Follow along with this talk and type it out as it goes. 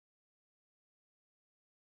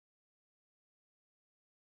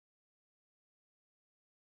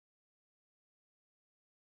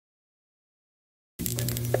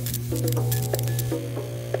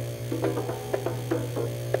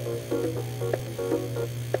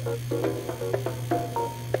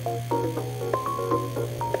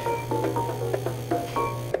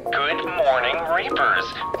Reapers.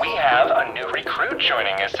 We have a new recruit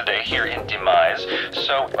joining us today here in Demise,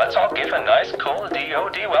 so let's all give a nice cool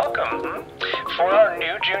DOD welcome. For our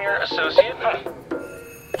new junior associate.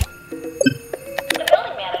 The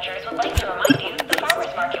building managers would like to remind you the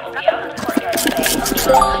farmers market will be out in the courtyard today from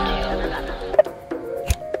 12 to 2.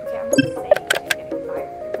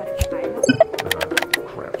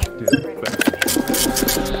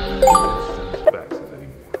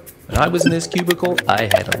 When I was in this cubicle, I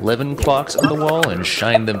had 11 clocks on the wall and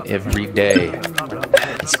shined them every day.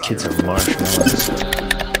 These kids are marshmallows.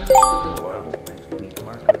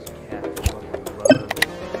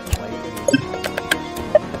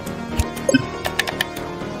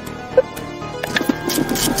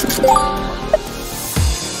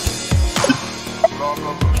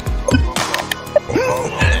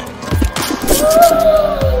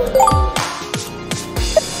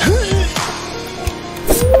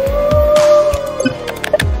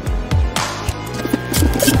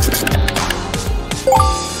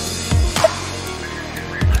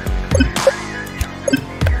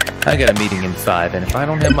 I got a meeting in 5, and if I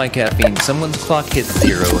don't have my caffeine, someone's clock hits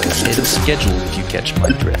 0 ahead of schedule, if you catch my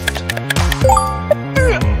drift.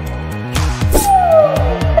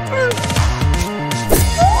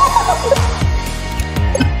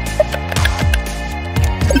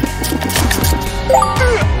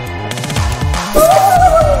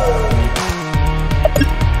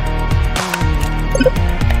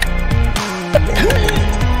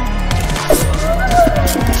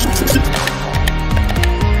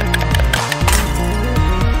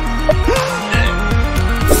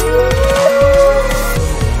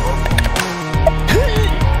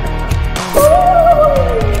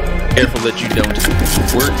 Careful that you don't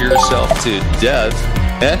work yourself to death,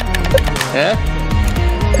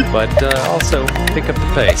 but also pick up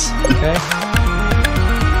the pace, okay?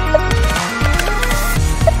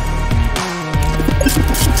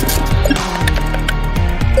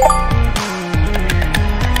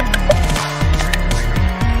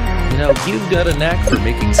 You know, you've got a knack for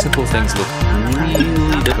making simple things look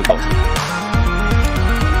really difficult.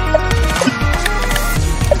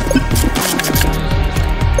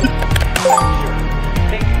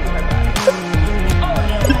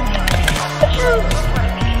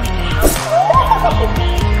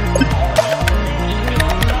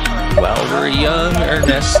 Well, we're young,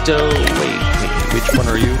 Ernesto. Wait, which one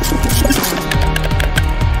are you?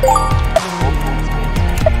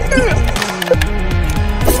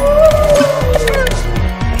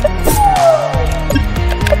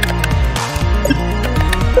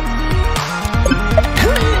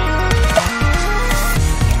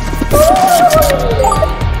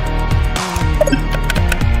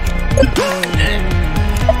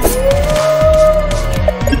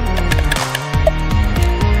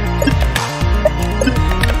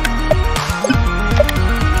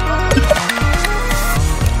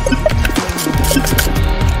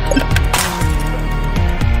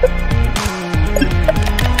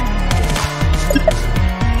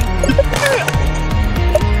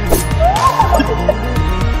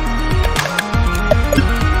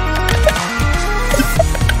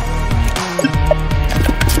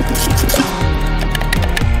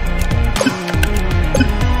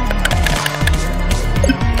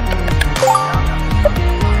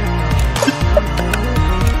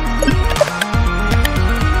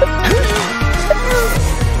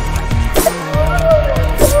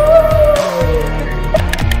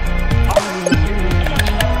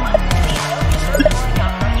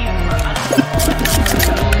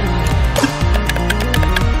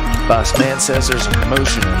 Boss man says there's a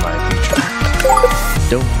promotion in my future.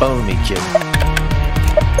 Don't bone me, kid.